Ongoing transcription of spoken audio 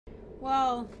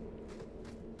Well,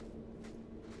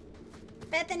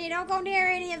 Bethany, don't go near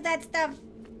any of that stuff.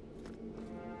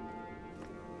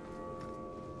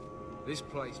 This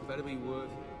place better be worth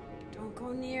it. Don't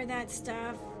go near that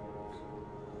stuff.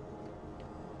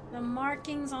 The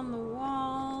markings on the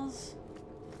walls.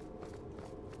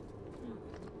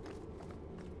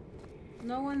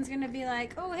 No one's gonna be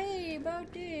like, oh hey,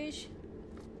 about this.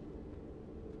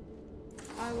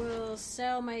 I will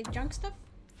sell my junk stuff.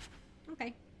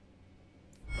 Okay.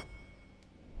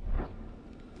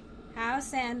 How's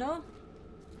Sandal?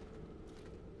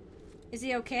 Is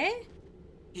he okay?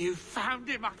 You found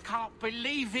him! I can't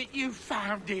believe it! You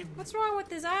found him! What's wrong with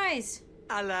his eyes?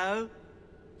 Hello?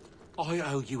 I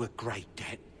owe you a great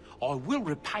debt. I will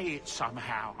repay it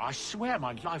somehow. I swear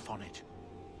my life on it.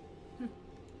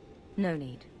 No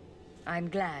need. I'm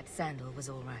glad Sandal was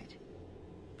all right.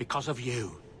 Because of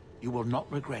you. You will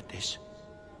not regret this.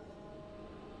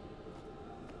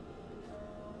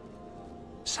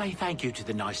 Say thank you to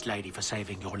the nice lady for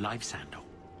saving your life, Sandal.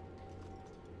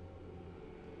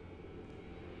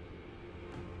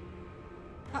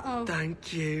 Uh-oh.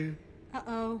 Thank you.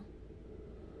 Uh-oh.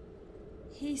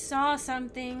 He saw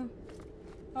something.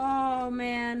 Oh,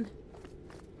 man.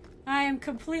 I am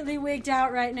completely wigged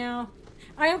out right now.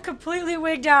 I am completely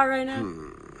wigged out right now.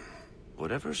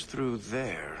 Whatever's through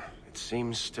there, it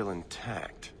seems still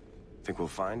intact. Think we'll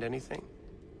find anything?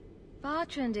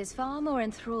 Bertrand is far more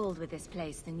enthralled with this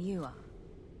place than you are.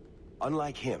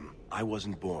 Unlike him, I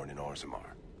wasn't born in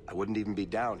Orzammar. I wouldn't even be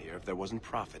down here if there wasn't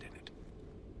profit in it.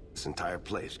 This entire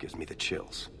place gives me the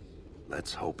chills.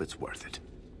 Let's hope it's worth it.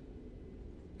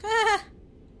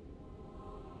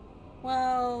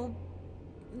 Well...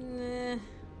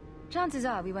 Chances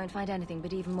are we won't find anything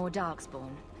but even more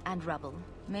darkspawn. And rubble.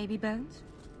 Maybe bones?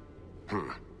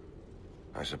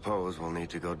 I suppose we'll need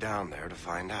to go down there to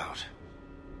find out.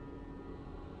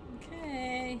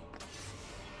 Okay.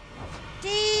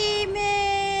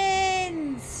 Demons!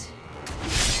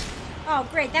 Oh,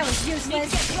 great, that was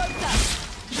useless.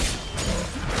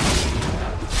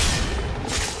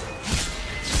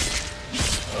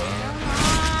 Come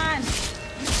on!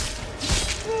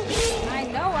 I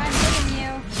know I'm hitting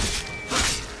you.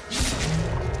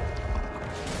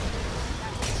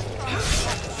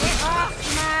 Get off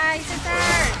my sister!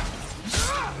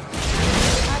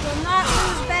 I will not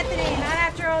lose Bethany, not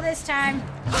after all this time.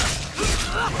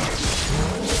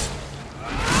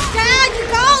 God, you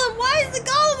golem! Why is the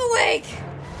golem awake?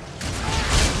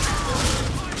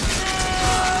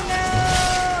 Oh no!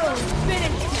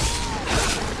 Finish!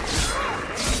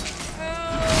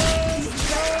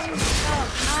 Oh,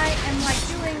 I am like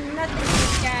doing nothing to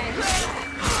this guy.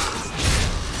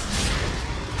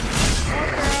 More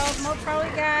girls, more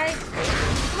probably guys.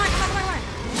 Come on, come on, come on, come on.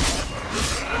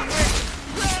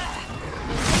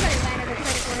 Somebody landed a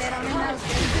critical hit on him. That was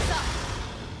good.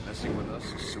 Messing with us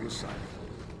is suicide.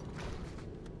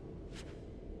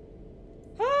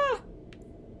 Ah!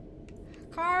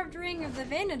 Carved ring of the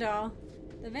Venedal.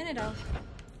 The Venedal.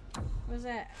 What was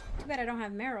that? Too bad I don't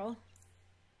have Meryl.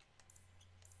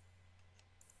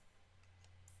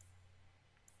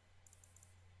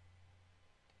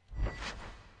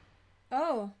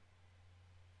 Oh.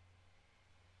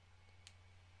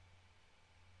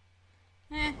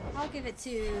 I'll give it to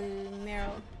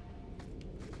Meryl.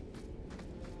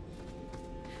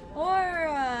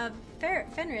 Or,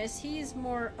 Fenris, he's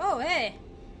more... Oh, hey!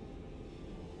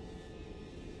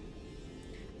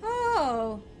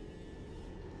 Oh!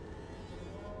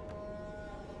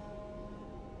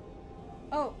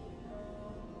 Oh.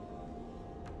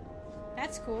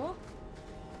 That's cool.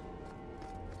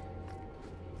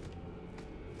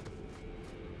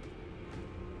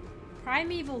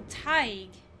 Primeval Tig.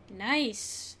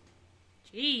 Nice.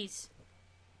 Jeez.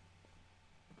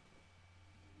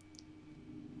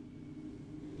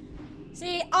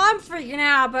 See, I'm freaking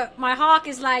out, but my hawk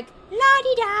is like,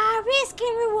 la-di-da, risk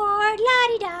and reward,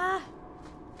 la-di-da.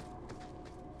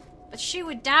 But she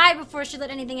would die before she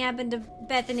let anything happen to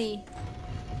Bethany.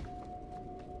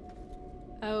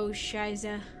 Oh,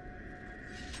 Shiza.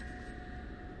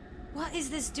 What is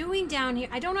this doing down here?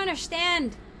 I don't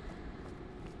understand.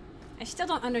 I still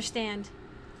don't understand.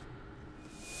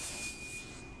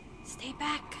 Stay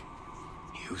back.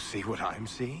 You see what I'm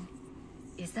seeing?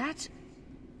 Is that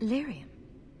lyrium?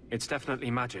 It's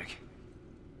definitely magic.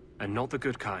 And not the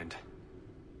good kind.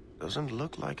 Doesn't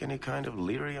look like any kind of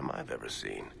lyrium I've ever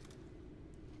seen.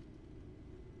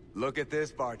 Look at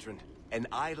this, Bertrand. An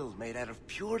idol made out of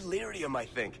pure lyrium, I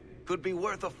think. Could be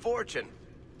worth a fortune.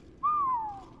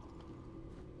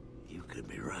 You could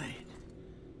be right.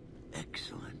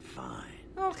 Excellent find.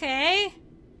 Okay.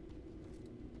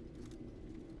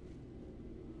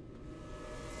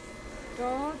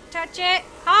 Don't touch it.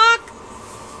 Hawk!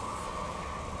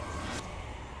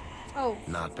 Oh.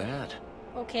 Not bad.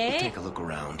 Okay. Take a look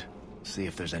around. See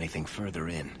if there's anything further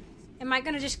in. Am I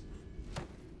gonna just...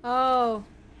 Oh.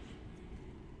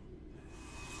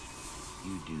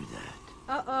 You do that.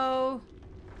 Uh-oh.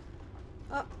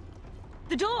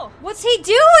 The door! What's he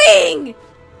doing?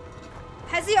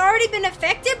 Has he already been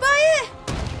affected by it?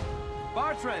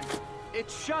 Bartrand!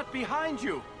 It's shut behind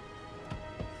you!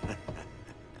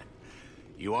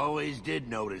 You always did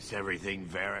notice everything,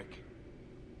 Varric.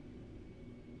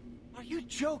 Are you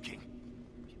joking?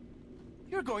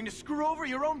 You're going to screw over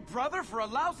your own brother for a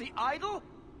lousy idol?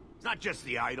 It's not just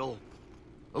the idol.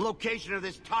 The location of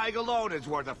this tag alone is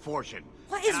worth a fortune.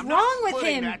 What is And I'm wrong not with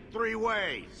splitting him? that 3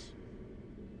 ways.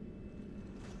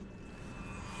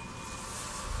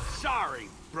 Sorry,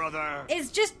 brother.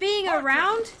 Is just being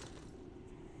around?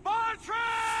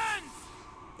 Bartrand!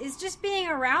 Is just being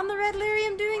around the Red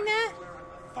Lyrium doing that?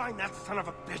 Find that son of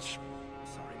a bitch.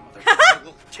 Sorry, Mother. I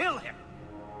will kill him.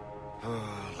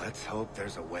 Let's hope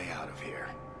there's a way out of here.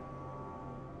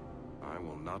 I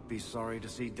will not be sorry to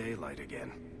see daylight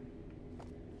again.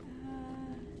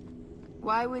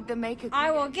 Why would the Maker...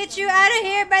 I will get you out of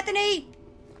here, Bethany!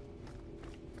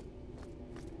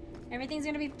 Everything's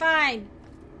gonna be fine.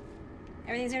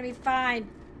 Everything's gonna be fine.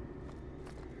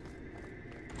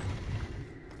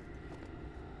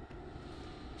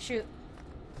 Shoot.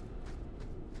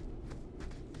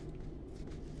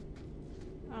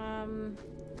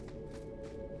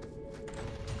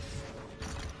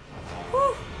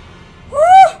 Whew.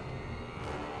 Whew.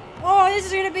 Oh, this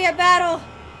is gonna be a battle.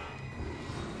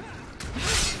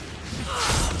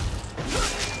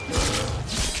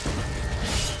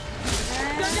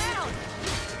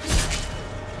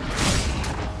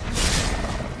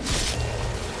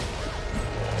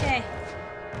 Okay.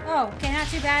 Oh, okay, not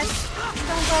too bad.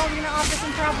 Don't go, we're gonna offer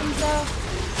some problems though.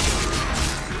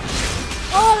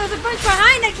 Oh, there's a bunch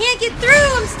behind! I can't get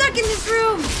through! I'm stuck in this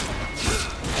room!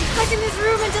 I'm stuck in this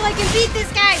room until I can beat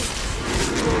this guy!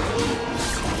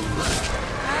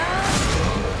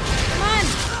 Come on!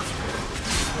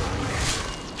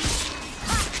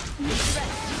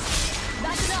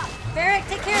 That's enough! Varric,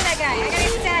 take care of that guy. I gotta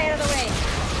get this guy out of the way.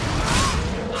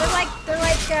 They're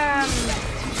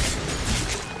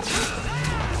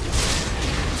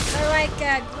like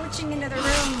glitching into the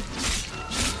room.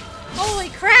 Holy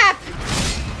crap!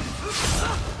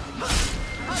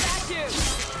 How about you?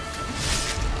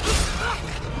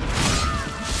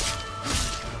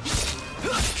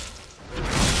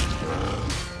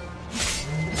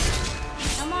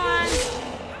 Come on.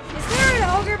 Is there an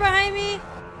ogre behind me?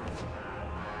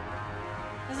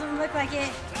 Doesn't look like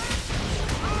it.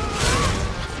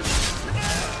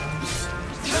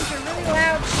 Just a bunch of really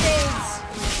loud shades.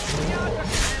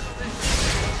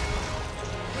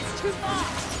 It's too far!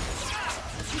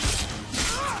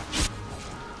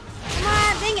 Come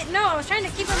on, dang it. No, I was trying to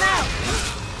keep him out.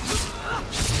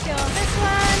 Kill this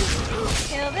one.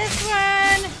 Kill this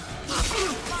one.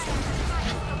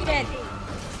 You dead.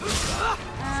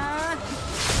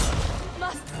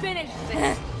 Must finish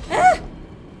this!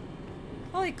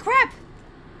 Holy crap!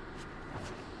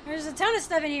 There's a ton of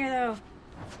stuff in here, though.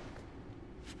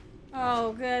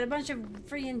 Oh, good. A bunch of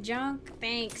freaking junk.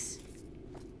 Thanks.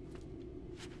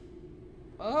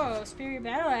 Oh, Spirit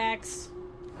Battle Axe.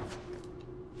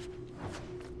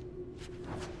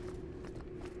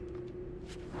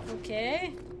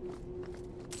 Okay.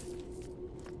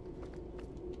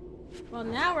 Well,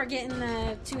 now we're getting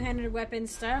the two-handed weapon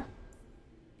stuff.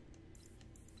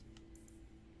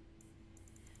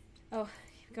 Oh,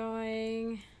 keep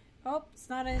going. Oh, it's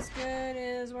not as good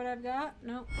as what I've got.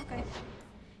 Nope, okay.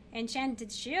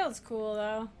 Enchanted shield's cool,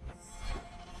 though.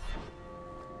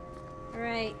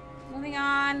 Alright, moving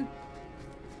on.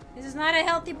 This is not a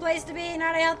healthy place to be,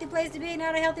 not a healthy place to be,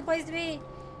 not a healthy place to be.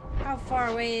 How far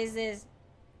away is this?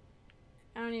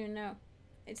 I don't even know.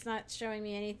 It's not showing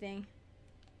me anything.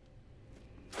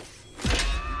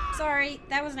 Sorry,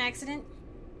 that was an accident.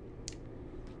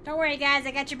 Don't worry, guys,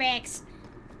 I got your backs.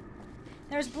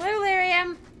 There's blue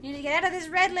lyrium. You need to get out of this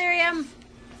red lyrium.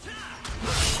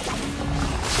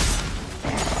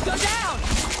 Go down!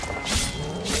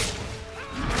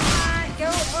 Come on, go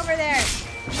over there.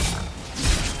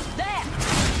 There!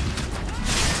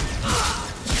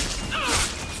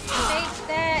 Take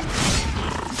that.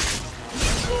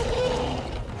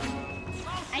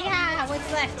 Hiya,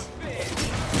 what's left?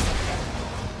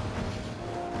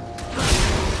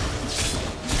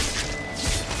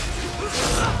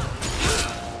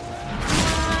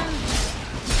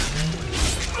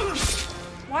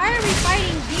 Why are we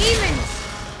fighting demons?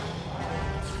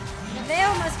 The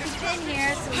veil must be thin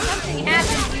here, so something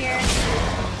happened here.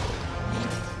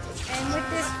 And with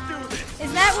this,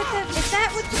 is that with the?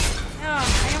 Oh, I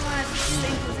don't want to do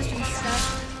Inquisition stuff.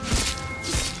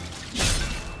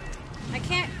 I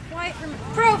can't quite remember.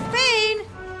 Profane.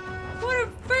 What a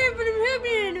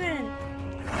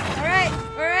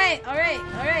happening?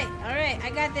 All right. I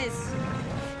got this.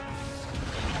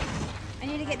 I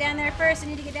need to get down there first.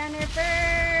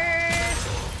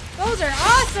 Those are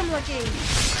awesome looking.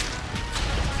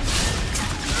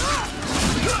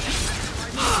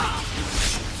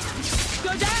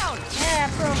 Go down! Yeah,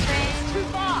 Profane. Too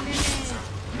far!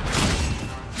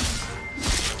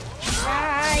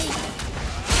 Right.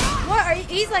 What are you?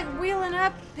 He's like wheeling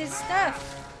up his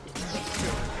stuff.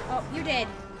 Oh, you did.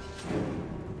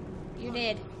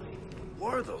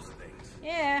 What are those things?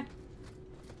 Yeah.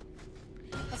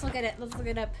 Let's look at it. Let's look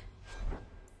it up.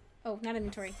 Oh, not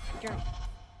inventory. Journal.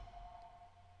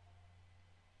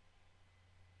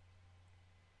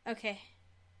 Okay.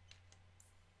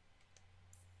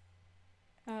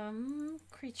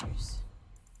 Creatures.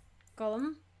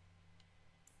 Golem.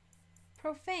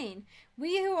 Profane.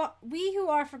 We who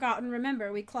are forgotten,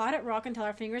 remember. We clawed at rock until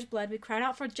our fingers bled. We cried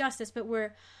out for justice, but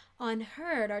were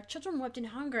unheard. Our children wept in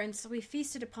hunger, and so we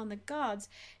feasted upon the gods.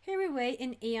 Here we wait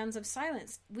in eons of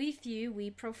silence. We few, we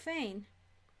profane.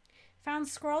 Found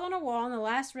scrawled on a wall in the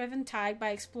last riven tide by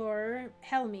explorer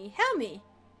Helmi.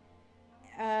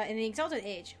 In the Exalted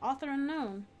Age. Author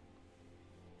unknown.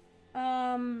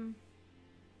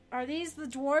 Are these the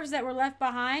dwarves that were left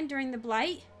behind during the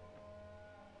Blight?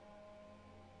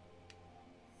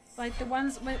 Like the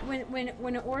ones when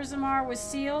Orzammar was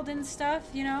sealed and stuff,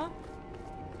 you know?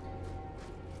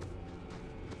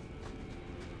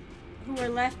 Who were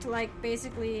left to, like,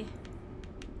 basically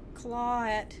claw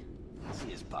at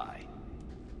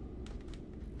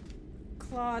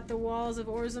the walls of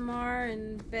Orzammar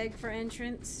and beg for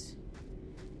entrance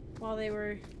while they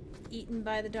were eaten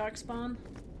by the Darkspawn.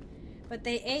 But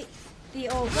they ate the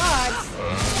old gods,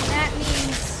 and that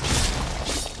means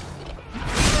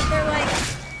that they're like...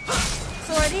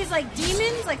 So are these like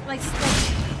demons? Like this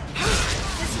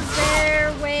is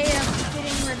their way of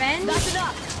getting revenge? That's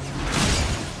enough!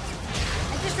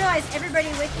 I just realized everybody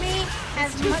with me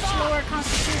has much lower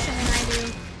constitution than I do.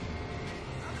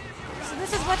 So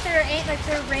this is what their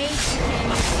rage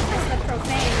is the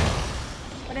profane.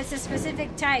 But it's a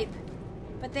specific type.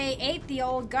 But they ate the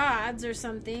old gods or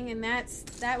something, and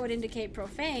that would indicate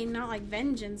profane, not like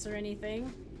vengeance or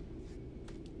anything.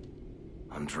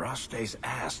 Andraste's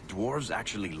ass. Dwarves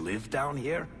actually live down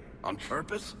here? On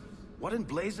purpose? What in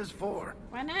blazes for?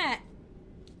 Why not?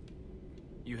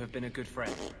 You have been a good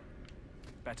friend.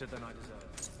 Better than I deserve.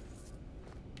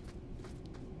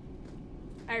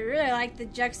 I really like the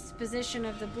juxtaposition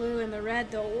of the blue and the red,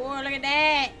 though. Whoa, look at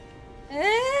that!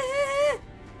 Ah!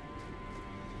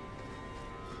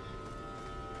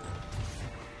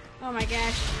 Oh my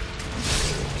gosh.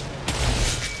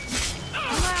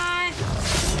 Come on!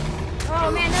 Oh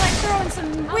man, they're like throwing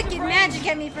some wicked magic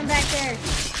at me from back there.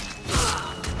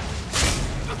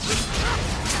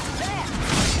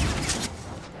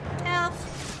 Health.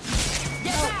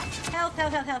 Oh,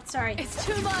 health. Sorry. It's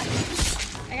too much!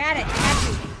 I got it. I got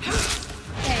you.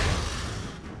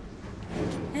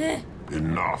 Okay.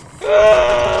 Enough. You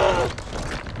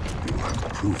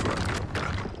have proven your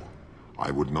mettle.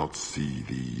 I would not see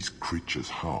these creatures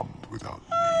harmed without need.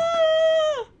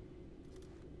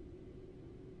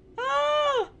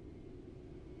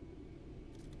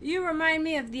 You remind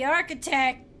me of the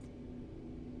architect.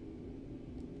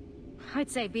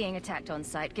 I'd say being attacked on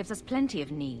sight gives us plenty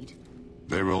of need.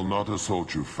 They will not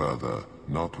assault you further,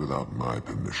 not without my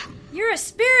permission. You're a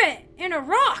spirit in a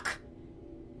rock.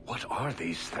 What are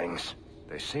these things?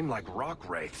 They seem like rock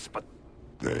wraiths, but...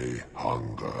 They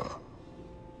hunger.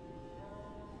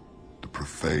 The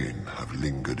profane have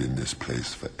lingered in this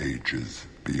place for ages,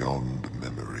 beyond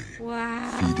memory.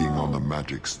 Wow. Feeding on the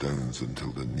magic stones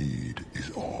until the need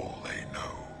is all they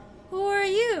know. Who are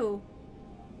you?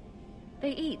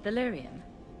 They eat the lyrium.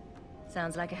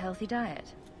 Sounds like a healthy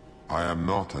diet. I am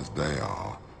not as they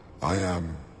are. I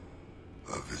am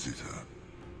a visitor.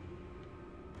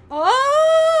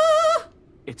 Oh!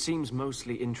 It seems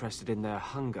mostly interested in their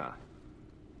hunger.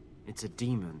 It's a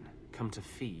demon come to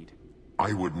feed.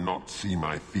 I would not see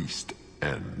my feast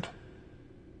end.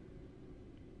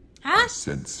 Huh? I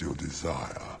sense your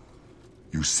desire.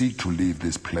 You seek to leave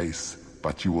this place,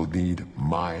 but you will need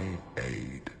my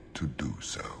aid to do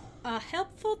so. A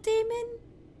helpful demon?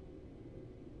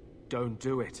 Don't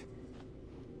do it.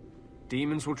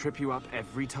 Demons will trip you up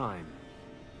every time.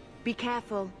 Be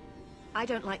careful. I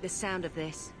don't like the sound of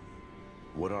this.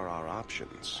 What are our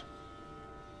options?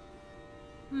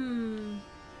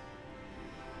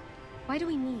 Why do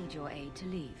we need your aid to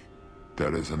leave?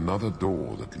 There is another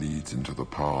door that leads into the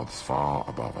paths far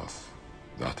above us.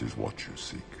 That is what you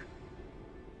seek.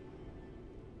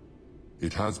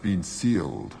 It has been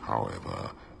sealed, however,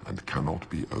 and cannot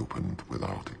be opened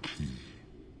without a key.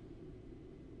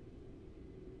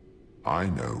 I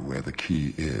know where the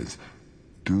key is.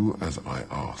 Do as I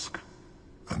ask,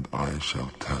 and I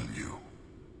shall tell you.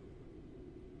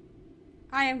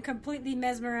 I am completely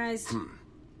mesmerized.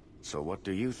 So what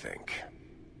do you think?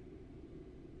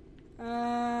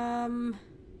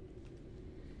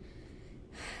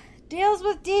 Deals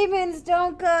with demons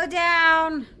don't go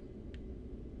down.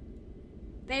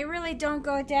 They really don't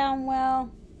go down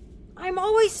well. I'm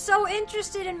always so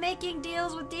interested in making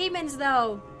deals with demons,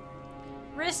 though.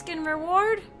 Risk and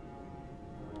reward?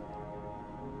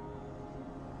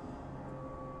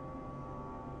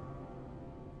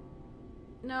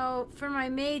 No, for my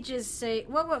mage's sake.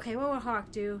 Okay, what would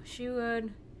Hawk do? She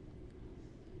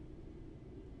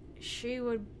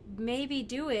would maybe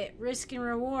do it. Risk and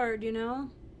reward, you know?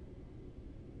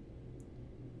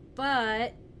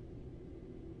 But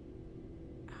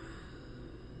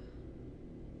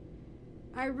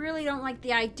I really don't like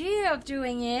the idea of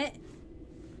doing it.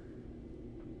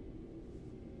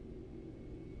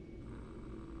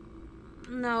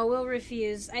 No, we'll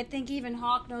refuse. I think even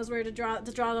Hawk knows where to draw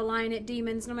the line at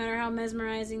demons, no matter how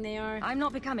mesmerizing they are. I'm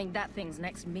not becoming that thing's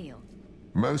next meal.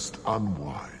 Most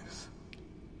unwise.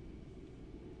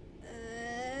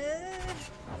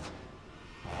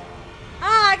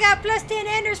 I got plus 10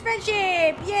 Anders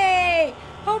friendship! Yay!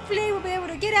 Hopefully we'll be able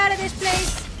to get out of this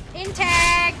place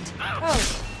intact. Oh,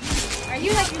 are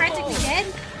you like practically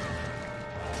dead?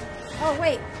 Oh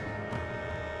wait,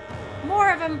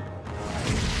 more of them.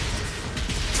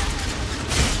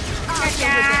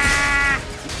 Gotcha!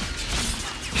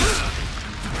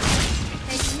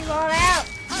 Taking you all out.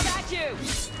 How about you?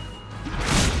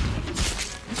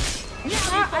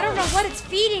 I don't know what it's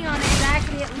feeding on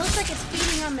exactly. It looks like it's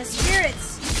feeding on the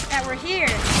spirits that were here.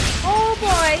 Oh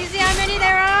boy, you see how many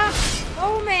there are?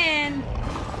 Oh man,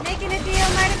 making a deal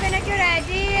might have been a good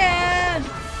idea.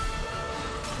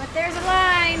 But there's a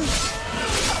line.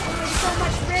 There's so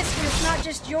much risk, and it's not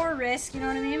just your risk, you know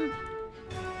what I mean?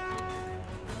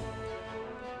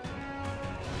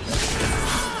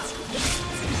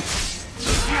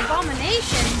 An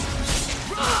abomination?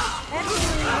 That's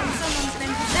usually when someone's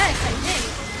been possessed, I think.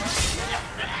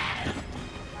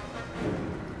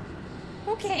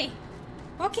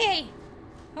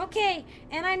 Okay.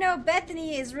 And I know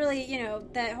Bethany is really, you know,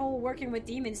 that whole working with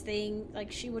demons thing,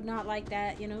 like, she would not like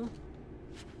that, you know?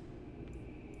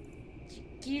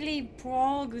 Gili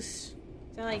Prolgus. Is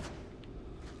that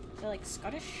like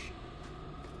Scottish?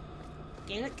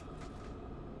 Gaelic?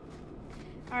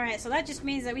 Alright, so that just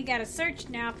means that we gotta search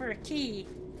now for a key.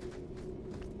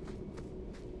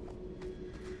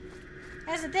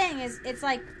 That's the thing, is it's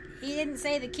like he didn't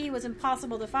say the key was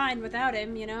impossible to find without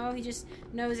him, you know? He just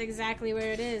knows exactly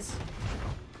where it is.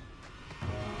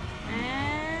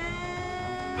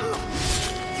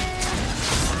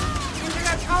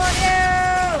 Interrupt all of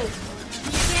you!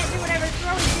 You can't do whatever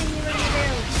throwing thing you were gonna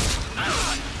do.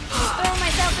 Just throw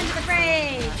myself into the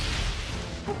fray!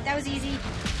 Oop, that was easy.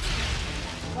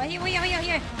 Well,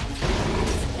 here.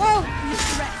 Whoa!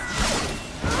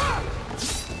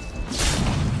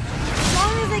 As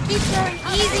long as they keep throwing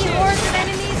easy hordes of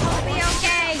enemies, we'll be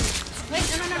okay. Wait,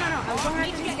 no. I was going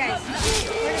right through these guys.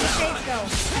 Where did the shades go?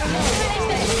 I don't know.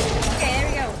 Okay, there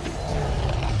we go.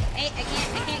 Hey, I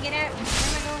can't get out. Where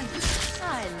am I going? I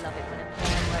love it when a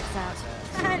plan works out.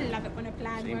 I love it when a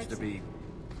plan works. Seems to be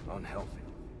unhealthy.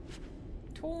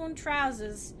 Torn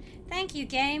trousers. Thank you,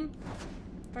 game,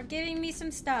 for giving me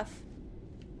some stuff.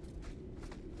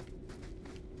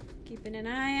 Keeping an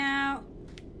eye out.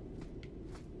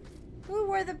 Who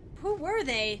were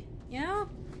they? You know?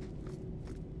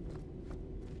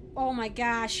 Oh my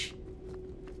gosh.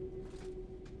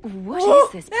 What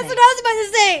is this place? That's what I was about to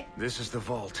say! This is the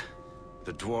vault.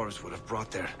 The dwarves would have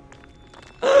brought their...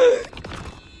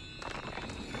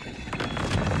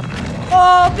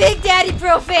 Oh, Big Daddy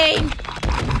Profane!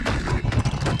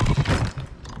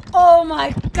 Oh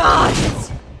my god!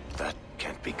 That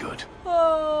can't be good.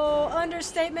 Oh,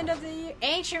 understatement of the year.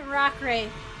 Ancient rock ray.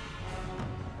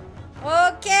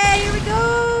 Okay, here we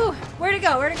go! Where to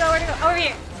go? Over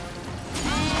here.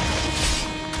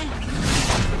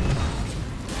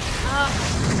 Oh,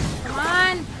 come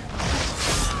on.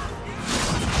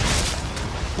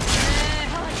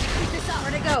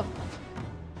 Where'd it go?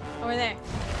 Over there.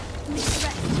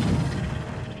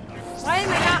 Why am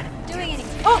I not doing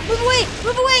anything? Oh, move away!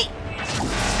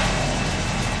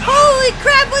 Holy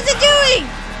crap, what's it doing?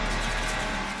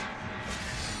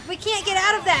 We can't get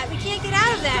out of that.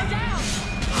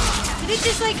 Did it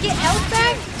just like get health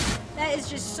back? That is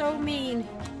just so mean.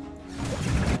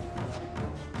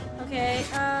 Okay,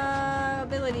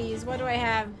 abilities. What do I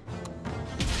have?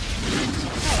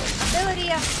 Oh,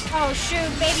 ability of... Oh,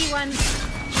 shoot, baby ones.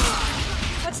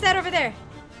 What's that over there?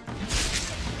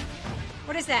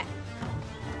 What is that?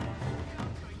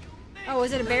 Oh,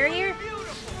 is it a barrier?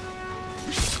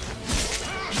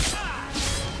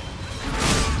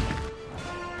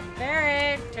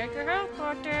 Barrier, take your health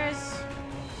quarters.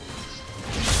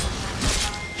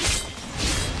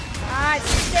 Ah,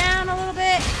 it's down a little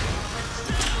bit.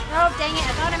 Oh, dang it.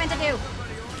 That's not what I meant to do.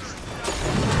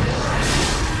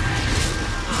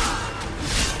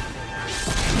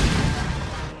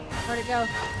 Where'd it go?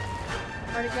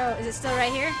 Where'd it go? Is it still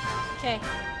right here? Okay.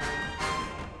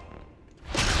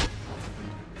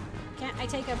 Can't I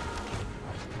take a...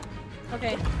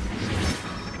 Okay.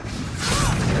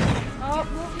 Oh,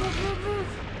 move.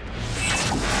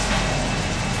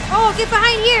 Oh, get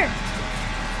behind here!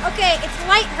 Okay, it's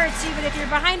light hurts you, but if you're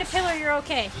behind a pillar, you're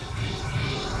okay.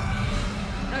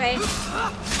 Okay. It's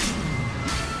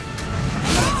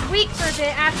weak for a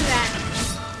bit after that.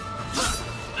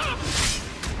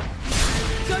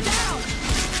 Go down!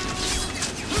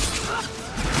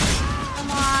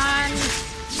 Come on.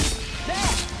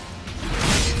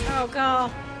 Oh,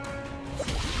 God.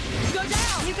 Go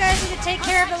down! You guys need to take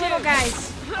care of the little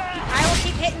guys. I will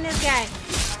keep hitting this guy.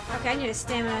 Okay, I need a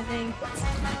stamina thing.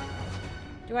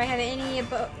 Do I have any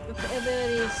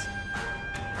abilities?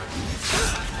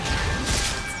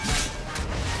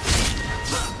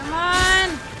 Come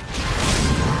on!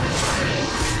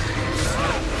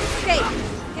 Okay,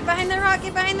 get behind the rock,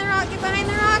 get behind the rock, get behind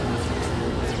the rock!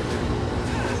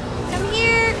 Come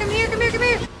here, come here, come here, come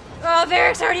here! Oh,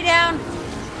 Varric's already down!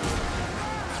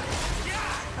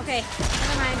 Okay,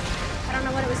 never mind. I don't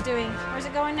know what it was doing. Where's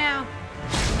it going now?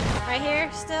 Right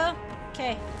here, still?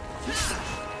 Okay.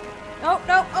 Oh,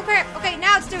 no, okay, okay,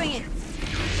 now it's doing it.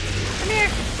 Come here,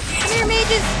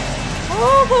 mages.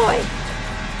 Oh, boy.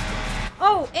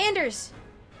 Oh, Anders,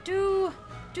 do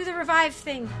the revive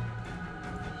thing.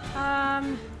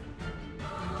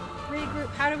 Regroup,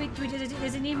 how do we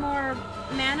does it need more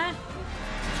mana?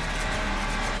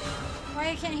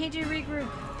 Why can't he do regroup?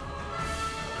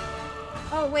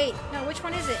 Oh, wait, no, which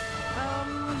one is it?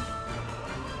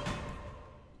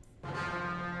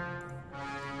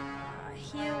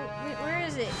 Heal, wait, where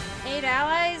is it? 8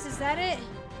 allies, is that it?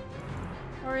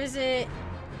 Or is it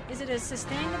a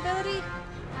sustained ability?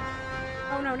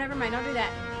 Oh no, never mind, don't do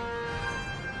that.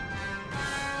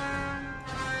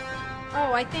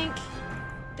 Oh, I think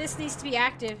this needs to be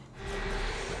active.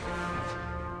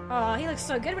 Oh, he looks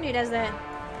so good when he does that.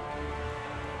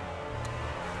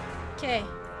 Okay.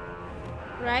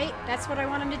 Right? That's what I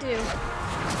want him to do.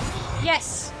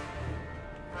 Yes!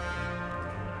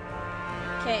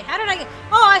 Okay, how did I get...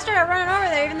 Oh, I started running over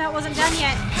there even though it wasn't done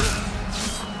yet.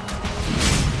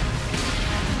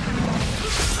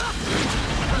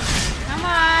 Come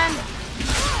on.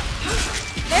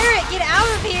 Barrett, get out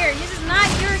of here. This is not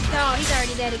your... Oh, he's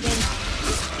already dead again.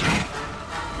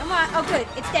 Come on. Oh, good.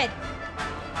 It's dead.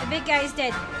 The big guy is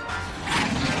dead.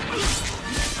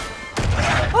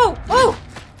 Oh! Oh!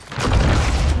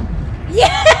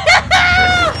 Yeah!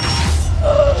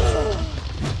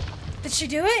 Did she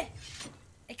do it?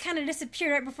 It kind of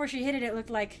disappeared right before she hit it, it looked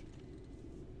like.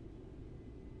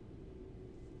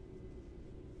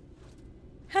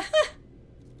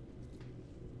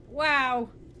 Wow.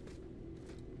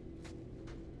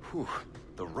 Whew.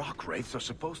 The rock wraiths are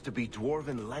supposed to be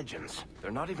dwarven legends.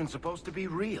 They're not even supposed to be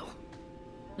real.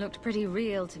 Looked pretty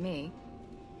real to me.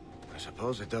 I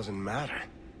suppose it doesn't matter.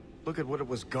 Look at what it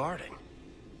was guarding.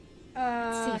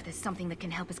 See if there's something that can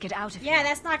help us get out of here. Yeah,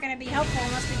 that's not going to be helpful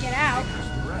unless we get out.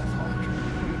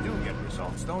 You do get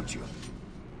results, don't you?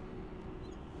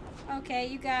 Okay,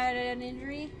 you got an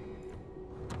injury.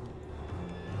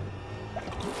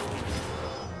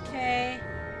 Okay.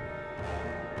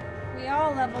 We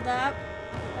all leveled up.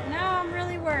 But now I'm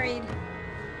really worried.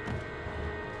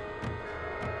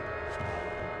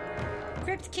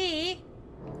 Crypt key.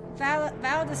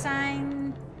 Valid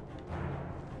assign.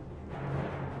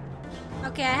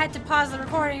 Okay, I had to pause the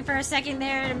recording for a second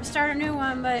there and start a new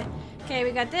one, but... Okay, we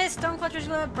got this. Stoneclutcher's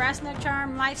Glove, Brass Neck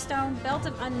Charm, Lifestone, Belt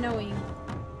of Unknowing.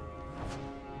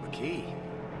 A key.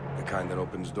 The kind that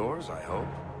opens doors, I hope.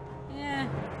 Yeah.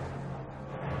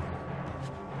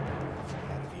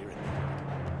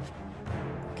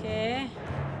 Okay.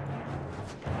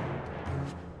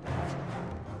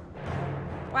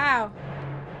 Wow.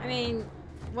 I mean,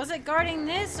 was it guarding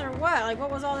this or what? Like,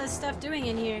 what was all this stuff doing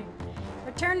in here?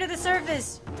 Return to the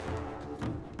surface.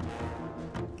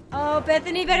 Oh,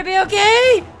 Bethany better be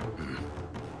okay.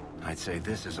 I'd say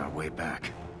this is our way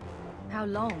back. How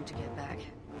long to get back?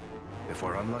 If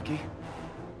we're unlucky,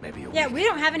 maybe a Yeah, week. we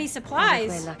don't have any And if supplies.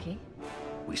 we're lucky.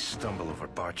 We stumble over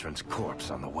Bartrand's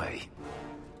corpse on the way.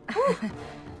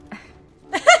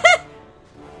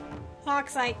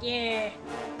 Hawk's like, yeah.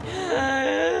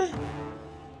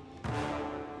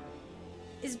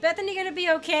 Is Bethany gonna be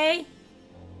okay?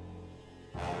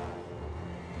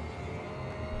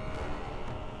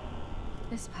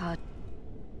 This part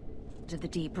of the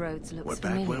deep roads looks We're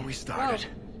back familiar. where we started.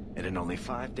 And in only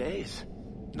 5 days.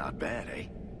 Not bad, eh?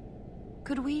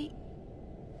 Could we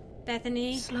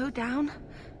Bethany slow down?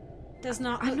 does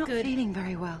not I'm look not good. feeling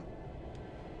very well.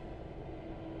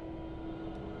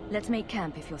 Let's make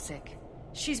camp if you're sick.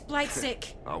 She's blight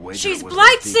sick. I'll wager She's it was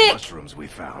blight those deep sick! mushrooms we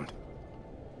found.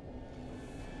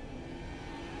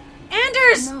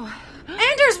 Anders! No.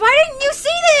 Anders, why didn't you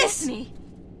see this? Bethany!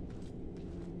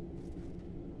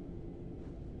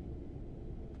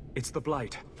 It's the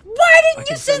Blight. Why I didn't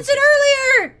can you sense sense it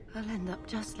earlier? I'll end up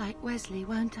just like Wesley,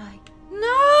 won't I?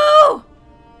 No!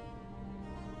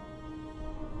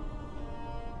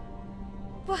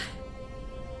 What?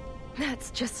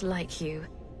 That's just like you.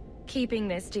 Keeping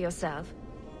this to yourself.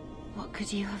 What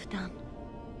could you have done?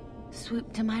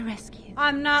 Swoop to my rescue.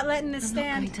 I'm not letting this I'm not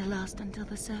stand. going to last until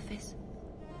the surface.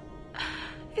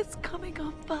 It's coming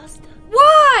on faster.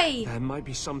 Why? There might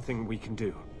be something we can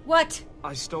do. What?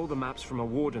 I stole the maps from a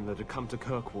warden that had come to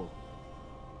Kirkwall.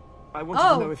 I wanted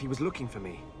Oh. to know if he was looking for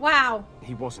me. Wow.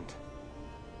 He wasn't.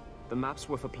 The maps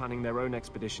were for planning their own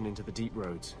expedition into the deep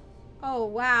roads. Oh,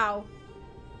 wow.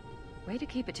 Way to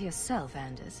keep it to yourself,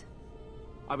 Anders.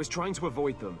 I was trying to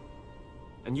avoid them.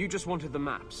 And you just wanted the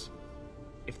maps.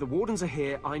 If the wardens are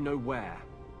here, I know where.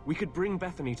 We could bring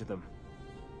Bethany to them.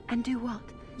 And do what?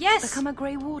 Yes. Become a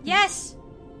Grey Warden? Yes.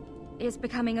 Is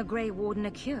becoming a Grey Warden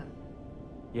a cure?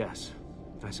 Yes,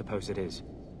 I suppose it is.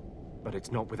 But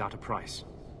it's not without a price.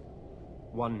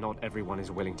 One not everyone is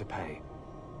willing to pay.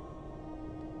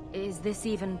 Is this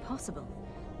even possible?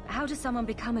 How does someone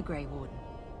become a Grey Warden?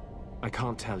 I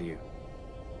can't tell you.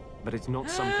 But it's not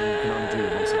something you can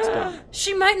undo once it's done.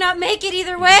 She might not make it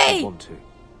either You way. don't want to.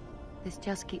 This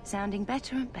just keeps sounding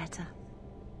better and better.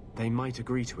 They might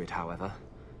agree to it, however.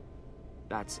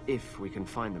 That's if we can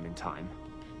find them in time.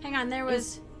 Hang on, there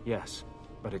was... Yes,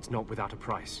 but it's not without a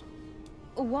price.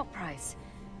 What price?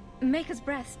 Make us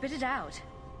breath, spit it out.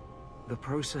 The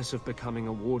process of becoming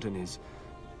a warden is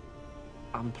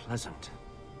unpleasant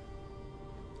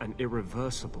and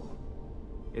irreversible.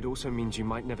 It also means you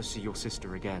might never see your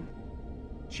sister again.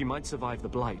 She might survive the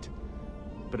Blight,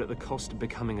 but at the cost of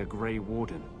becoming a Grey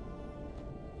Warden.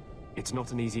 It's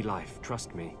not an easy life,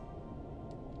 trust me.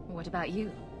 What about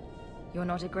you? You're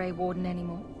not a Grey Warden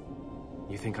anymore?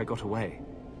 You think I got away?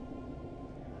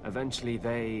 Eventually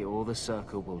they or the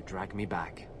Circle will drag me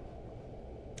back.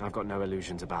 I've got no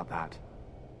illusions about that.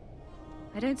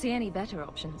 I don't see any better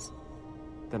options.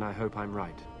 Then I hope I'm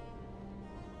right.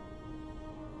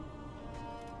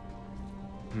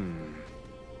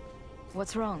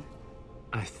 What's wrong?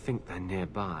 I think they're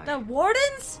nearby. The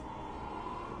wardens?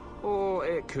 Or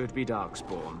it could be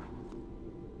Darkspawn.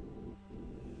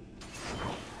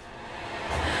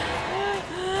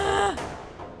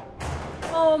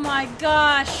 Oh my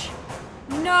gosh.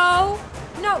 No.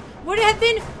 No. Would it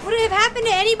have happened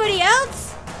to anybody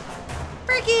else?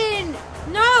 Freaking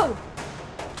no.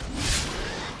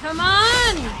 Come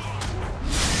on.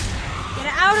 Get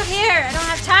out of here. I don't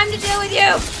have time to deal with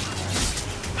you.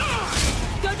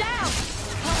 Go down!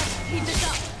 Keep this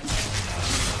up!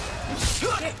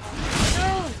 No.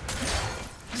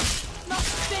 Not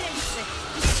finished!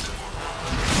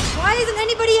 Why isn't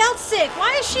anybody else sick?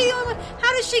 Why is she the only one?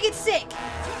 How did she get sick?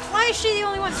 Why is she the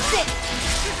only one sick?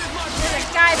 There's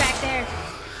a guy back there.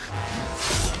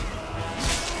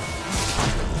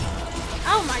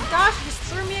 Oh my gosh, he just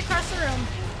threw me across the room.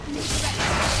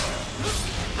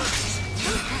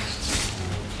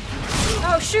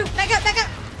 Oh shoot, back up, back up.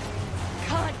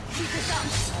 Can't keep this up!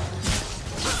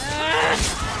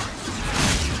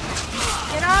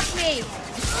 Get off me.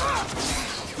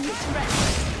 Need to rest.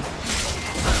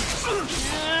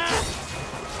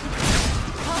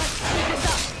 Can't keep this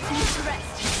up! Need to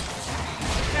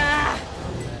rest.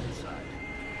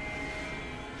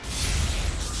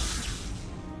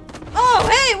 Oh,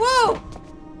 hey, whoa!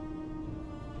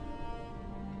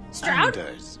 Stroud?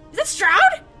 Anders. Is that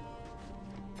Stroud?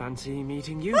 Fancy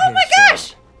meeting you Oh here, my Stroud.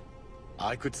 gosh!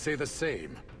 I could say the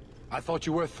same. I thought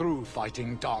you were through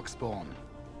fighting Darkspawn.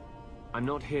 I'm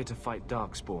not here to fight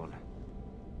Darkspawn.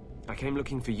 I came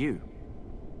looking for you.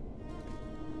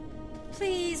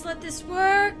 Please let this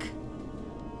work.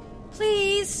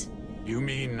 Please. You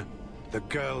mean the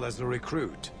girl as a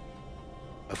recruit?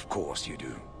 Of course you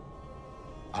do.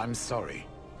 I'm sorry.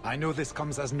 I know this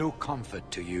comes as no comfort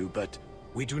to you, but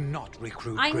we do not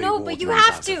recruit I Grey know, but you Wardens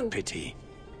have out to. of pity.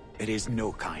 It is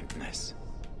no kindness.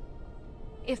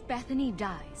 If Bethany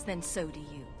dies, then so do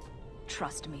you.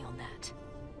 Trust me on that.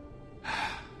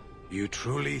 You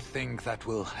truly think that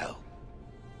will help?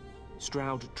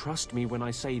 Stroud, trust me when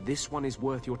I say this one is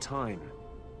worth your time.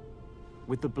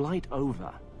 With the Blight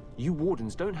over, you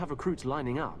Wardens don't have recruits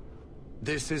lining up.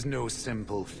 This is no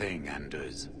simple thing,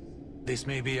 Anders. This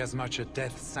may be as much a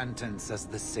death sentence as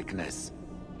the sickness,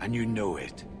 and you know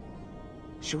it.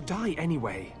 She'll die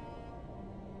anyway.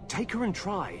 Take her and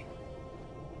try.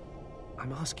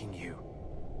 I'm asking you.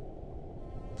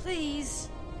 Please.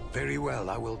 Very well,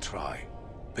 I will try.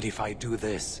 But if I do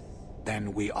this,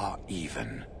 then we are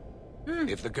even.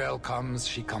 If the girl comes,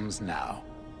 she comes now,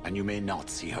 and you may not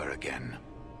see her again.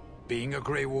 Being a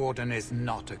Grey Warden is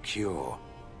not a cure.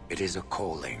 It is a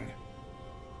calling.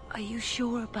 Are you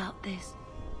sure about this?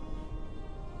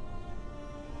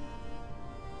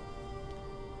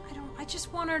 I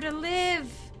just want her to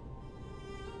live.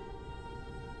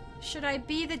 Should I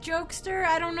be the jokester?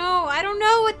 I don't know. I don't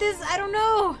know what this... I don't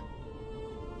know.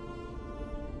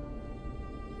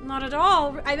 Not at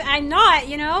all. I'm not,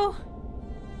 you know?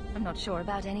 I'm not sure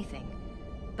about anything,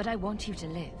 but I want you to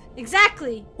live.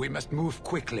 Exactly. We must move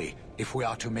quickly if we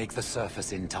are to make the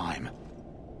surface in time.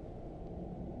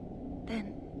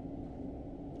 Then,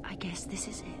 I guess this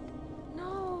is it.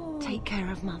 No. Take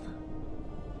care of Mother.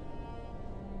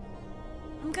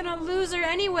 I'm gonna lose her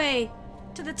anyway.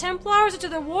 To the Templars or to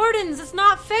the Wardens. It's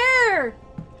not fair.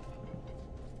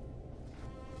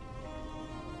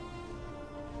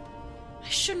 I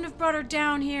shouldn't have brought her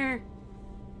down here.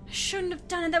 I shouldn't have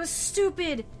done it. That was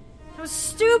stupid. That was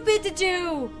stupid to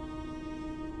do.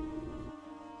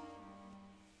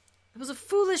 It was a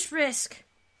foolish risk.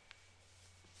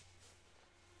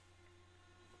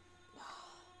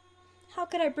 How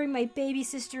could I bring my baby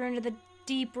sister into the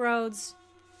deep roads?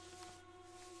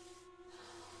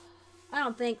 I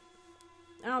don't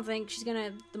think she's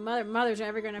gonna... The mother's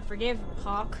ever gonna forgive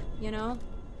Hawk, you know?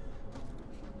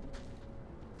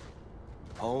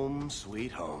 Home,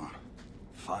 sweet home.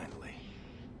 Finally.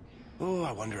 Oh,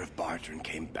 I wonder if Bartrand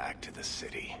came back to the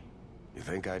city. You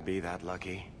think I'd be that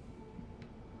lucky?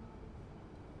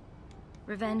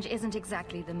 Revenge isn't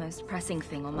exactly the most pressing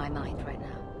thing on my mind right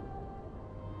now.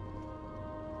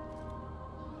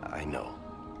 I know.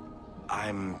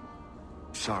 I'm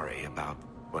sorry about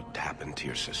what happened to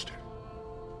your sister.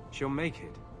 She'll make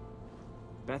it.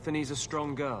 Bethany's a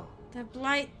strong girl. The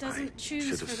Blight doesn't choose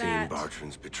should for have that. seen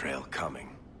Bartrand's betrayal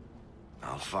coming.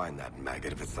 I'll find that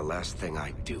maggot if it's the last thing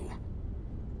I do.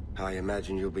 I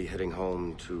imagine you'll be heading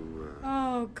home to,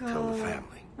 Oh, God. tell the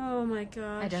family. Oh, my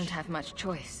gosh. I don't have much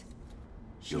choice.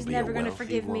 She's You'll be never a gonna wealthy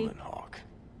forgive me. woman, Hawk.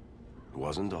 It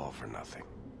wasn't all for nothing.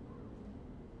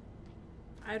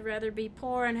 I'd rather be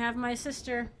poor and have my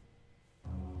sister.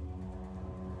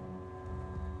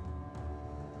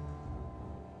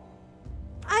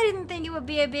 I didn't think it would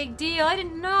be a big deal. I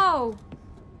didn't know.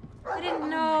 I didn't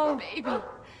know. Baby,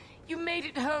 you made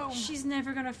it home. She's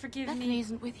never gonna forgive Bethany me.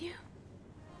 isn't with you?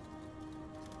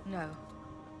 No,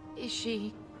 Is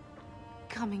she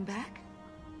coming back?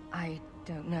 I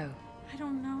don't know. I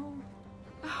don't know.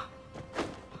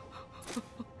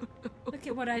 Look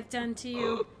at what I've done to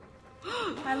you.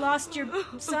 I lost your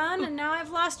son, and now I've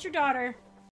lost your daughter.